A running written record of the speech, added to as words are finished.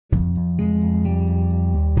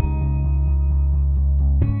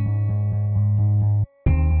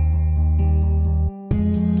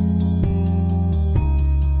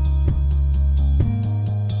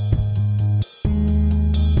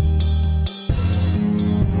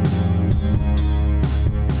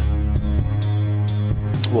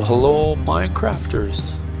Hello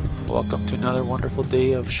Minecrafters, welcome to another wonderful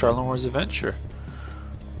day of Charlotte Wars Adventure.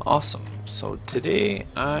 Awesome, so today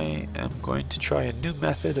I am going to try a new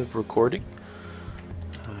method of recording.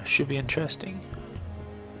 Should be interesting.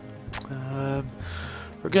 We're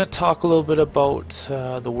going to talk a little bit about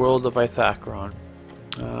the world of Ithacaron.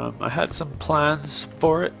 I had some plans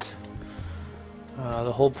for it.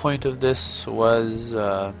 The whole point of this was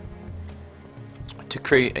to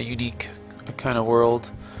create a unique kind of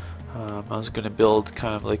world. I was going to build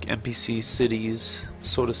kind of like NPC cities,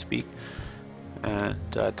 so to speak, and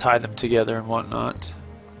tie them together and whatnot.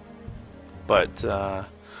 But the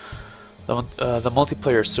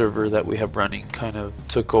multiplayer server that we have running kind of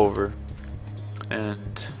took over,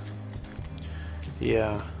 and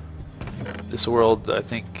yeah, this world I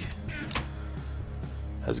think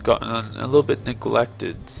has gotten a little bit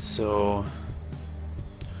neglected. So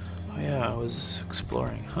oh yeah, I was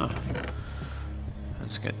exploring, I'm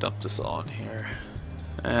just gonna dump this all in here.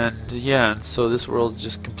 And yeah, and so this world is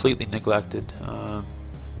just completely neglected.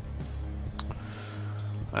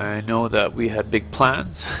 I know that we had big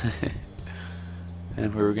plans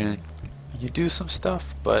and we were gonna do some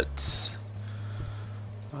stuff, but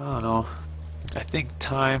I don't know, I think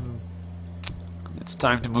it's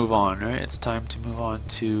time to move on, right? It's time to move on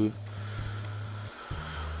to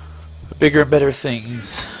bigger and better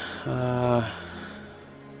things.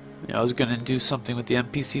 I was gonna do something with the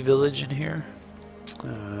NPC village in here.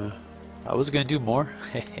 I was gonna do more,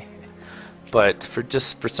 but for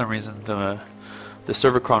some reason the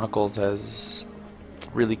Server Chronicles has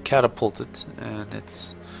really catapulted, and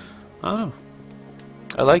it's, I don't know,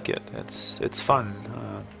 I like it. It's fun.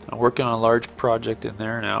 I'm working on a large project in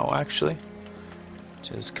there now, actually,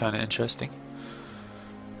 which is kind of interesting.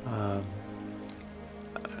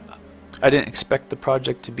 I didn't expect the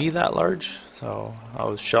project to be that large, so I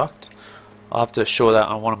was shocked. I'll have to show that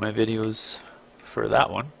on one of my videos for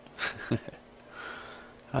that one.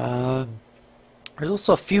 There's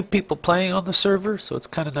also a few people playing on the server, so it's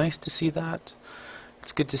kind of nice to see that.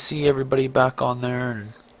 It's good to see everybody back on there, and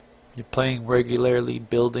you're playing regularly,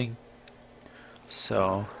 building.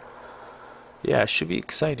 So yeah, it should be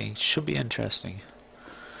exciting, should be interesting.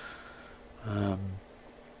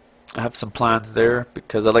 I have some plans there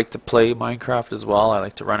because I like to play Minecraft as well. I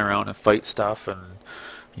like to run around and fight stuff and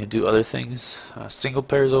do other things. Single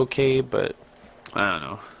player is okay, but I don't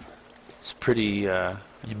know, it's pretty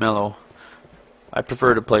mellow. I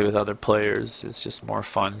prefer to play with other players. It's just more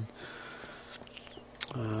fun.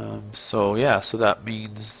 So yeah, so that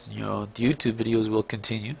means the YouTube videos will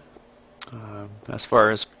continue. As far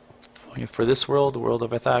as for this world, the world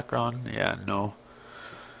of Ithacaron, yeah, no.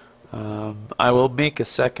 I will make a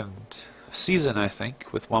second season, I think,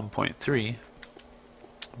 with 1.3,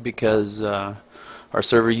 because our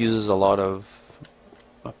server uses a lot of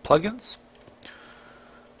plugins,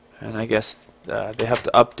 and I guess they have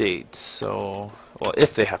to update. So, well,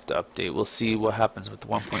 if they have to update, we'll see what happens with the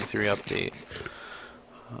 1.3 update.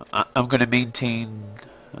 I'm going to maintain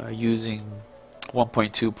using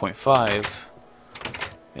 1.2.5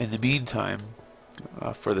 in the meantime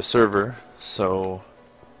for the server. So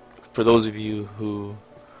for those of you who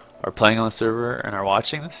are playing on the server and are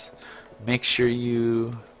watching this, make sure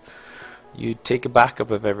you take a backup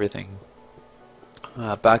of everything.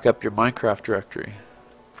 Back up your Minecraft directory,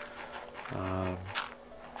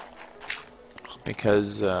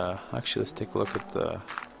 because actually, let's take a look at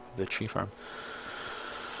the tree farm.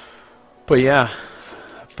 But yeah,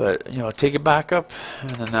 take a backup,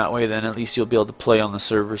 and then that way, then at least you'll be able to play on the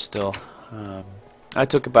server still. I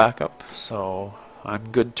took a backup, so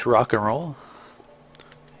I'm good to rock and roll.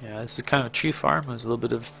 Yeah, this is kind of a tree farm. There's a little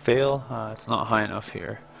bit of fail. It's not high enough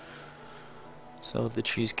here, so the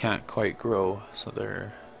trees can't quite grow. So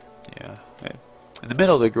they're, yeah, in the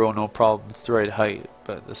middle they grow no problem. It's the right height,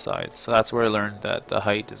 but the sides. So that's where I learned that the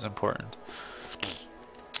height is important.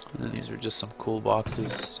 And then these are just some cool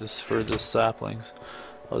boxes just for the saplings.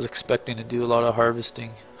 I was expecting to do a lot of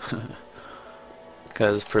harvesting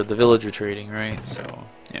because for the villager trading, right? So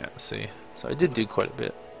yeah, see. So I did do quite a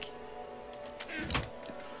bit.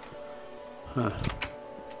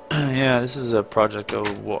 Yeah, this is a project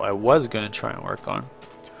I was going to try and work on.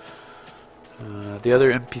 The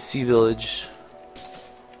other NPC village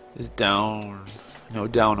is down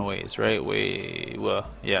a ways, right? Well,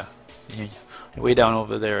 yeah, way down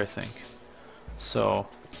over there, I think. So,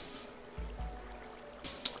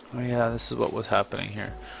 oh yeah, this is what was happening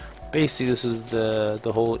here. Basically, this is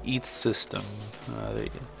the whole eats system.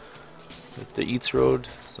 The eats road.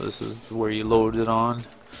 So this is where you load it on.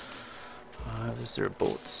 Is there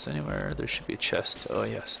boats anywhere? There should be a chest. Oh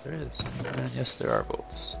yes, there is. And yes, there are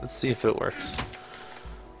boats. Let's see if it works.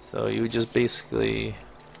 So you would just basically,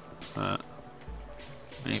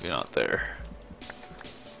 maybe not there.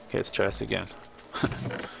 Okay, let's try this again.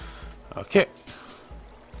 Okay.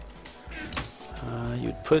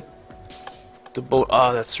 You'd put the boat,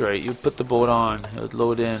 oh that's right, you'd put the boat on, it would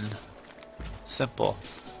load in, simple.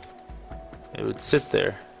 It would sit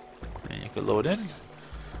there, and you could load in,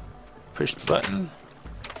 push the button,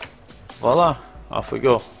 voila, off we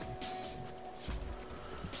go.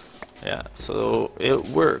 Yeah, so it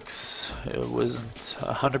works. It wasn't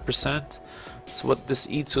 100%. So what this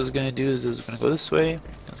eats was going to do is it was going to go this way,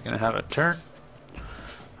 it's going to have a turn.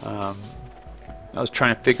 I was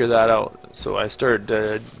trying to figure that out, so I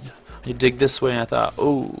started you dig this way, and I thought,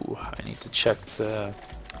 oh, I need to check the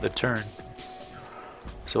turn.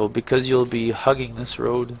 So because you'll be hugging this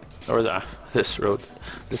road, or this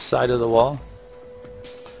side of the wall,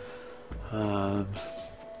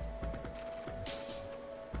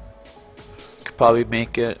 could probably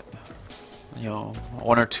make it, you know,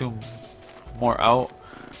 1 or 2 more out,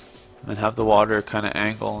 and have the water kind of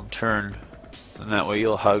angle and turn, and that way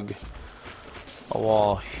you'll hug a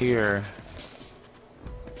wall here,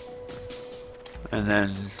 and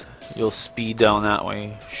then you'll speed down that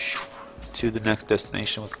way to the next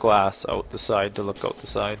destination with glass out the side to look out the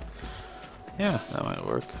side. Yeah, that might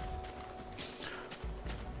work.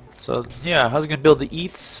 So yeah, I was gonna build the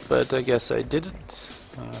eats, but I guess I didn't.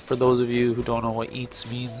 For those of you who don't know what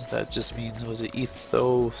eats means, that just means, was it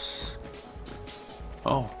ethos?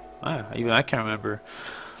 Oh, even I can't remember.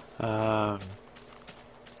 Was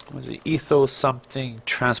it ethos something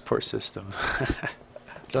transport system?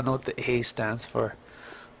 I don't know what the A stands for.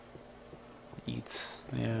 Eats,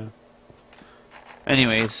 yeah.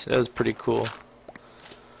 Anyways, that was pretty cool. It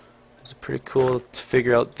was pretty cool to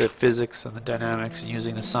figure out the physics and the dynamics and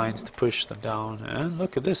using the signs to push them down. And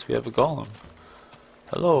look at this, we have a golem.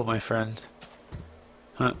 Hello, my friend.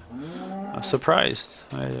 Huh. I'm surprised.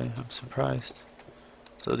 I'm surprised.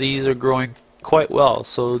 So these are growing quite well.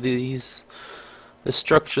 So the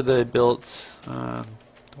structure that I built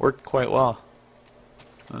worked quite well.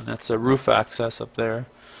 And that's a roof access up there.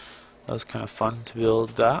 That was kind of fun to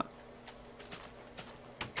build that.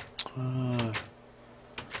 Let's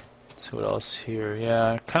see what else here.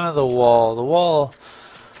 Yeah, kind of the wall. The wall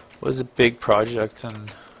was a big project, and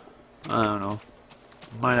I don't know,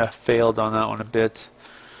 might have failed on that one a bit.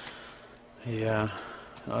 Yeah.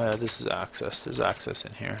 Oh yeah, this is access. There's access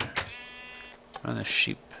in here. And the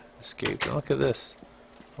sheep escaped. And look at this.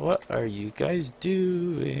 What are you guys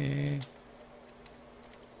doing?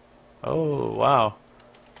 Oh, wow.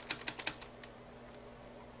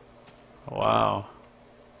 Wow.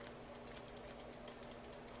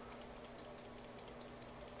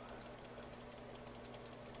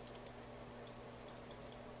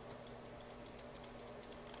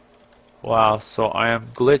 Wow, so I am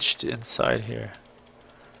glitched inside here.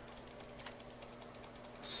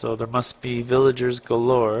 So there must be villagers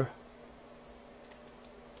galore.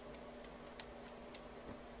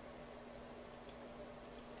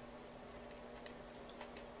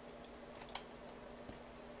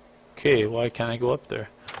 Okay, why can't I go up there?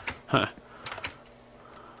 Huh.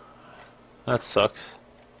 That sucks.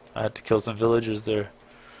 I had to kill some villagers there.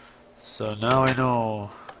 So now I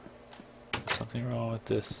know something wrong with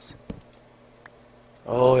this.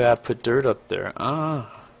 Oh yeah, I put dirt up there.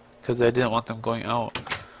 Ah, because I didn't want them going out.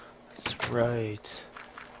 That's right.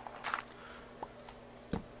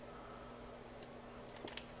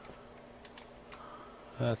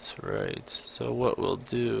 That's right. So what we'll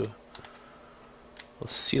do, we'll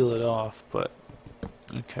seal it off, but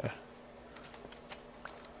okay.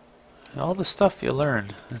 All the stuff you learn,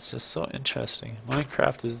 it's just so interesting.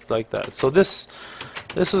 Minecraft is like that. So this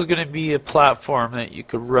is going to be a platform that you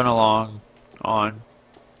could run along on,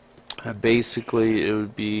 and basically it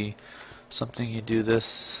would be something you do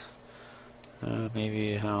this.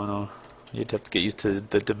 Maybe, I don't know, you'd have to get used to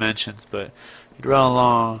the dimensions, but you'd run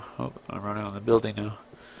along. Oh, I'm running on the building now.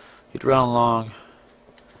 You'd run along,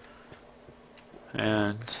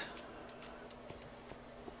 and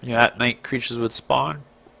at night creatures would spawn,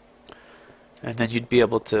 and then you'd be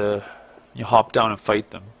able to hop down and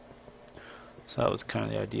fight them. So that was kind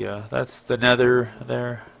of the idea. That's the nether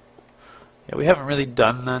there. Yeah, we haven't really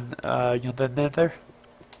done the nether.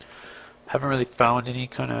 Haven't really found any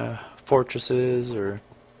kind of fortresses or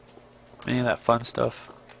any of that fun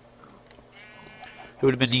stuff. It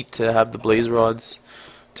would have been neat to have the blaze rods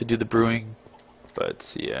to do the brewing,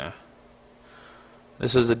 but yeah.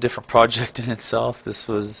 This is a different project in itself. This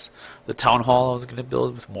was the town hall I was going to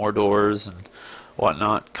build with more doors and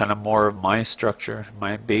whatnot, kind of more of my structure,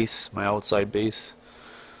 my base, my outside base.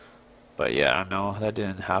 But yeah, no, that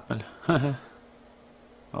didn't happen.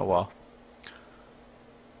 Oh well.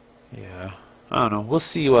 Yeah, I don't know. We'll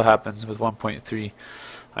see what happens with 1.3.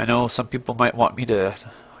 I know some people might want me to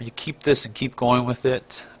you keep this and keep going with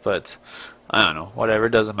it, but I don't know. Whatever,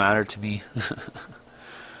 doesn't matter to me.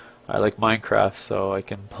 I like Minecraft, so I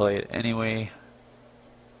can play it anyway.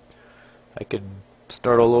 I can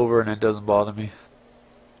start all over and it doesn't bother me.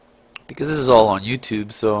 Because this is all on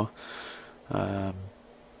YouTube, so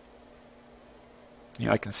you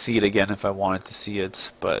know, I can see it again if I wanted to see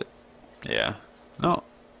it, but yeah, no,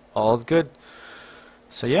 all is good.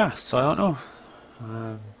 So yeah, so I don't know.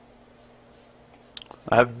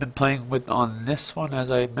 I haven't been playing on this one,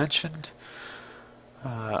 as I mentioned.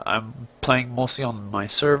 I'm playing mostly on my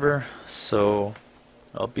server, so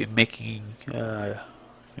I'll be making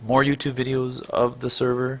more YouTube videos of the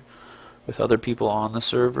server with other people on the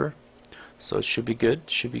server. So it should be good,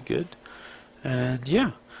 And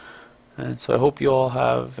yeah, and so I hope you all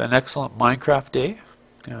have an excellent Minecraft day.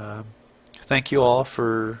 Thank you all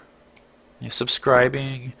for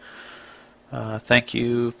subscribing. Thank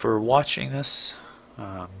you for watching this.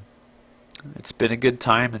 It's been a good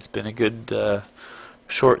time. It's been a good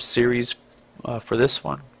short series for this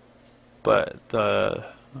one. But the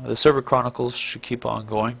Server Chronicles should keep on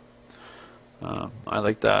going. I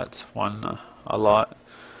like that one a lot.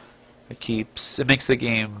 It makes the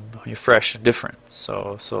game fresh and different.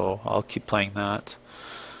 So I'll keep playing that.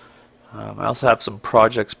 I also have some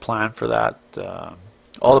projects planned for that.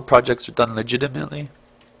 All the projects are done legitimately.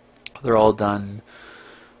 They're all done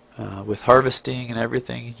with harvesting and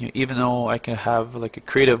everything. Even though I can have like a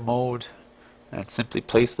creative mode and simply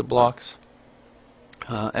place the blocks,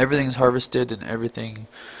 everything's harvested and everything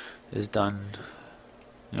is done,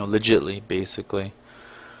 legitly, basically.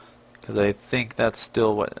 Because I think that's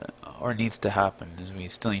still what needs to happen, is we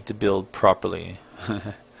still need to build properly,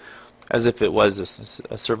 as if it was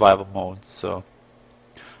a survival mode. So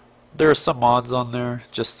there are some mods on there,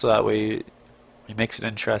 just so that way it makes it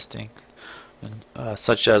interesting. And,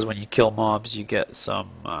 such as when you kill mobs, you get some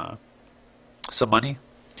money,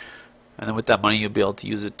 and then with that money you'll be able to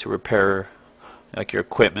use it to repair like your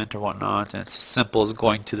equipment or whatnot. And it's as simple as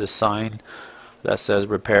going to the sign that says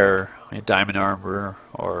repair your diamond armor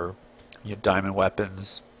or your diamond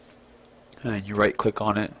weapons, and you right click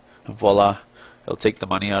on it and voila, it'll take the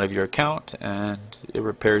money out of your account and it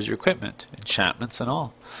repairs your equipment, enchantments and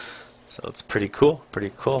all. So it's pretty cool,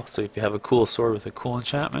 So if you have a cool sword with a cool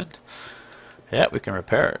enchantment, yeah, we can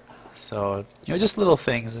repair it. So just little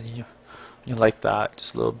things, and you like that.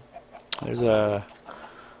 Just little. There's a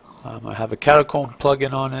I have a catacomb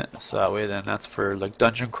plugin on it, so that way then that's for like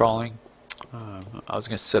dungeon crawling. I was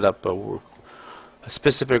gonna set up a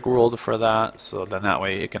specific world for that, so then that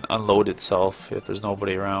way it can unload itself if there's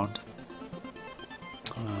nobody around.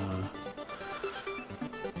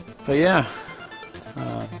 But yeah,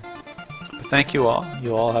 but thank you all.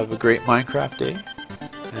 You all have a great Minecraft day,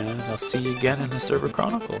 and I'll see you again in the Server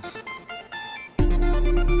Chronicles.